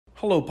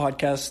Hello,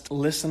 podcast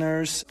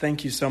listeners.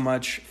 Thank you so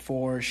much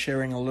for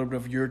sharing a little bit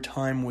of your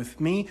time with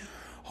me.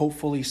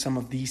 Hopefully some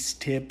of these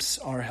tips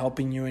are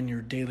helping you in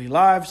your daily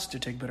lives to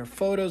take better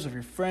photos of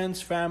your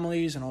friends,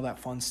 families, and all that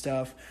fun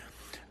stuff.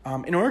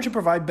 In order to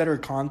provide better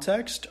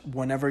context,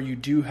 whenever you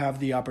do have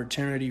the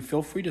opportunity,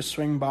 feel free to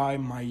swing by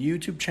my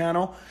YouTube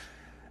channel,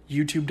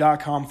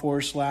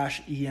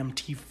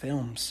 youtube.com/EMT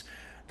Films.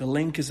 The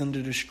link is in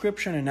the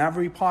description in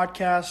every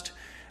podcast.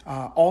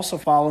 Also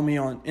follow me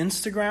on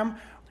Instagram,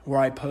 where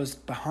I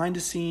post behind the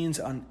scenes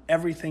on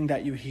everything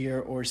that you hear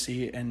or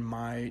see in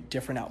my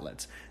different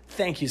outlets.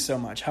 Thank you so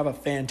much. Have a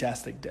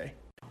fantastic day.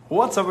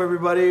 What's up,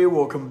 everybody?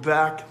 Welcome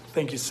back.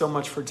 Thank you so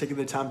much for taking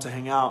the time to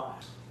hang out.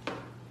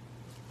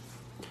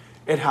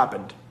 It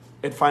happened.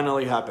 It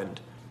finally happened.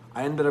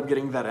 I ended up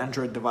getting that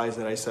Android device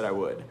that I said I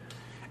would.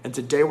 And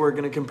today we're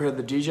going to compare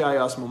the DJI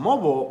Osmo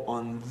Mobile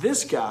on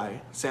this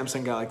guy,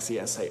 Samsung Galaxy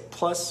S8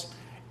 Plus,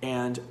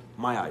 and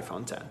my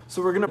iPhone 10.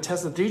 So we're going to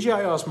test the DJI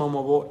Osmo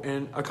Mobile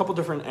in a couple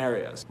different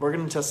areas. We're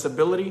going to test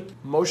stability,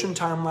 motion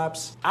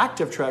time-lapse,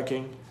 active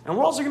tracking, and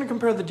we're also going to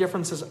compare the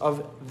differences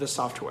of the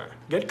software.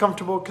 Get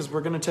comfortable because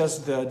we're going to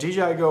test the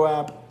DJI Go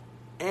app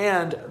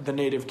and the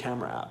native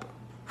camera app.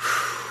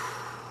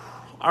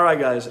 All right,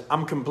 guys,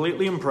 I'm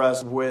completely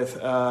impressed with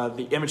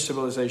the image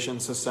stabilization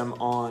system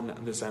on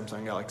the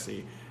Samsung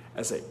Galaxy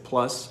S8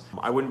 Plus.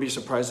 I wouldn't be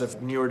surprised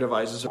if newer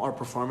devices are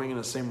performing in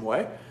the same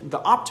way. The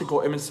optical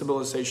image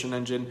stabilization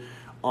engine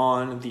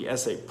on the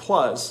S8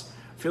 Plus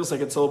feels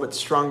like it's a little bit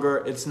stronger.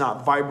 It's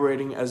not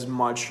vibrating as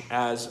much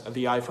as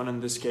the iPhone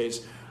in this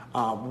case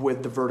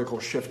with the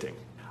vertical shifting.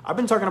 I've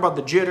been talking about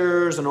the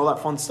jitters and all that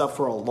fun stuff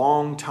for a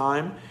long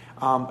time,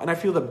 and I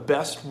feel the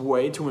best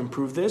way to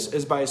improve this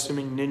is by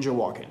assuming ninja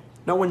walking.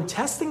 Now, when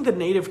testing the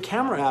native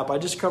camera app, I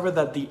discovered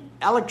that the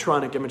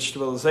electronic image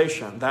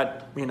stabilization,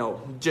 that,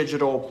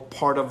 digital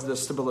part of the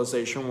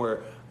stabilization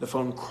where the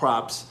phone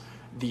crops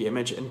the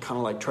image and kind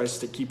of like tries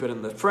to keep it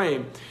in the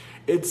frame,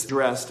 it's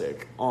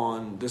drastic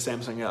on the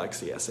Samsung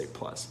Galaxy S8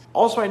 Plus.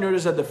 Also, I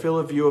noticed that the field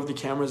of view of the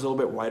camera is a little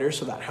bit wider,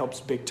 so that helps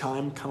big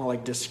time, kind of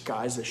like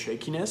disguise the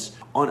shakiness.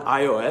 On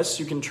iOS,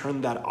 you can turn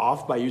that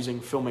off by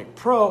using Filmic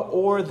Pro,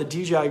 or the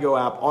DJI Go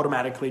app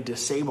automatically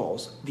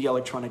disables the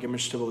electronic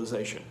image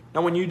stabilization.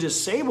 Now, when you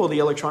disable the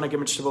electronic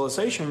image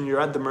stabilization,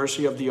 you're at the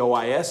mercy of the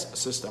OIS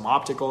system,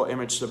 optical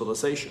image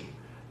stabilization.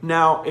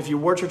 Now, if you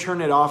were to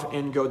turn it off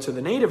and go to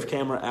the native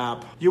camera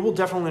app, you will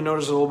definitely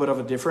notice a little bit of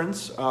a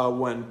difference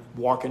when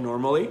walking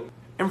normally.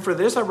 And for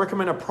this, I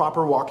recommend a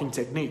proper walking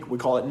technique. We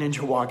call it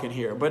ninja walking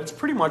here, but it's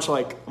pretty much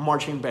like a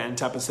marching band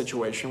type of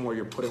situation where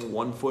you're putting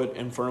one foot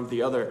in front of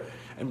the other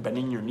and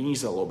bending your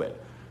knees a little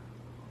bit.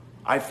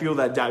 I feel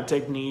that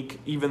technique,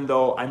 even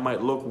though I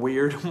might look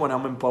weird when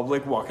I'm in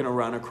public walking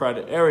around a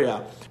crowded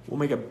area, will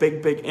make a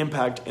big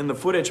impact in the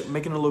footage,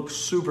 making it look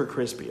super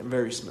crispy and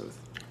very smooth.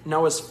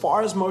 Now, as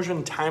far as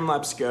motion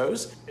time-lapse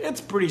goes,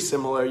 it's pretty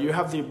similar. You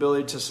have the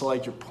ability to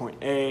select your point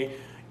A,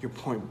 your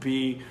point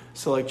B,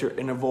 select your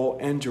interval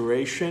and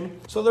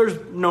duration. So there's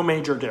no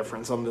major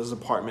difference on this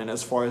department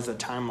as far as the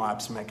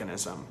time-lapse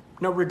mechanism.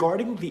 Now,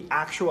 regarding the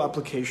actual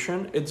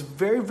application, it's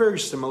very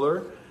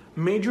similar.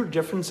 Major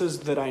differences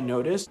that I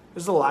noticed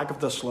is the lack of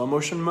the slow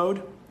motion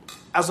mode.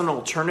 As an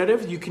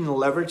alternative, you can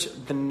leverage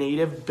the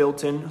native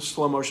built-in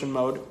slow motion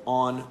mode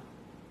on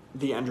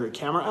the Android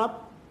camera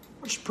app,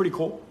 which is pretty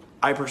cool.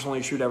 I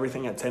personally shoot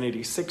everything at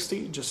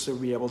 1080-60 just to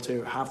be able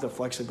to have the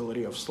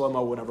flexibility of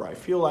slow-mo whenever I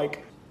feel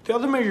like. The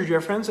other major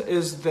difference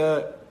is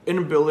the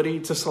inability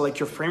to select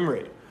your frame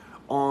rate.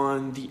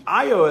 On the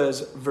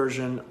iOS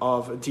version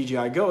of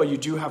DJI Go, you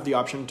do have the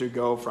option to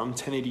go from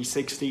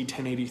 1080-60,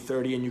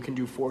 1080-30, and you can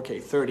do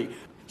 4K 30.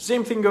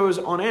 Same thing goes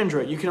on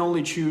Android. You can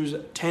only choose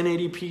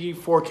 1080p,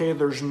 4K.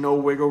 There's no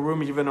wiggle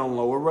room even on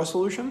lower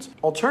resolutions.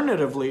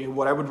 Alternatively,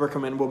 what I would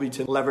recommend will be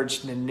to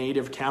leverage the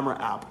native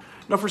camera app.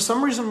 Now, for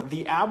some reason,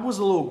 the app was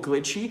a little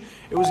glitchy.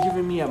 It was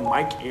giving me a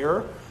mic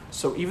error.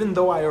 So even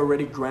though I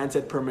already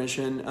granted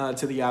permission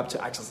to the app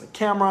to access the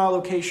camera,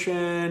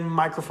 location,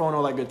 microphone,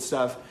 all that good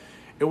stuff,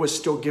 it was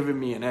still giving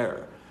me an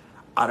error.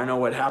 I don't know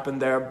what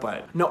happened there,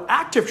 but no,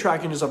 active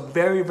tracking is a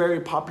very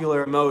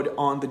popular mode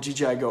on the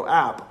DJI Go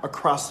app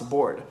across the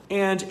board,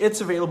 and it's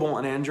available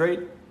on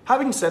Android.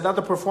 Having said that,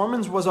 the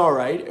performance was all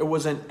right. It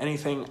wasn't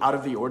anything out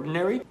of the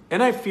ordinary,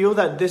 and I feel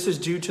that this is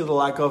due to the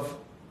lack of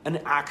an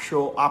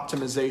actual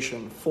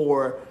optimization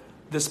for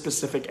this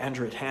specific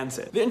Android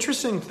handset. The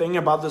interesting thing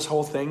about this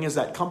whole thing is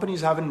that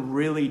companies haven't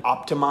really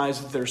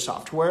optimized their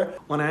software.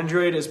 On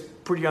Android, it's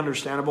pretty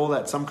understandable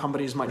that some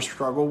companies might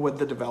struggle with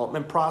the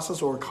development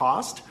process or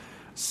cost,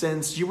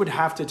 since you would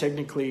have to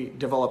technically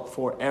develop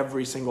for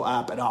every single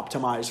app and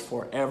optimize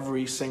for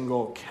every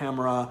single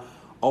camera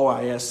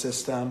OIS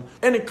system.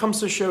 And it comes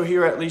to show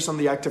here, at least on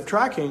the active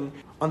tracking,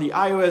 on the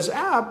iOS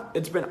app,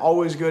 it's been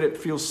always good. It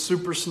feels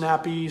super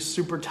snappy,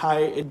 super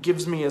tight. It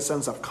gives me a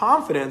sense of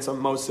confidence on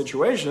most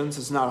situations.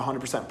 It's not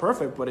 100%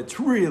 perfect, but it's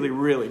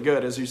really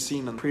good, as you've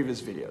seen in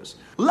previous videos.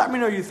 Let me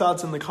know your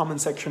thoughts in the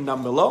comment section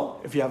down below.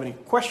 If you have any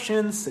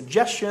questions,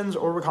 suggestions,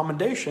 or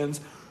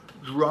recommendations,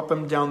 drop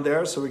them down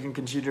there so we can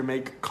continue to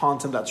make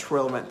content that's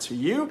relevant to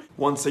you.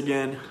 Once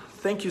again,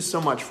 thank you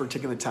so much for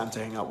taking the time to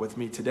hang out with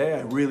me today.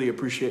 I really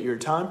appreciate your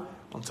time.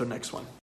 Until next one.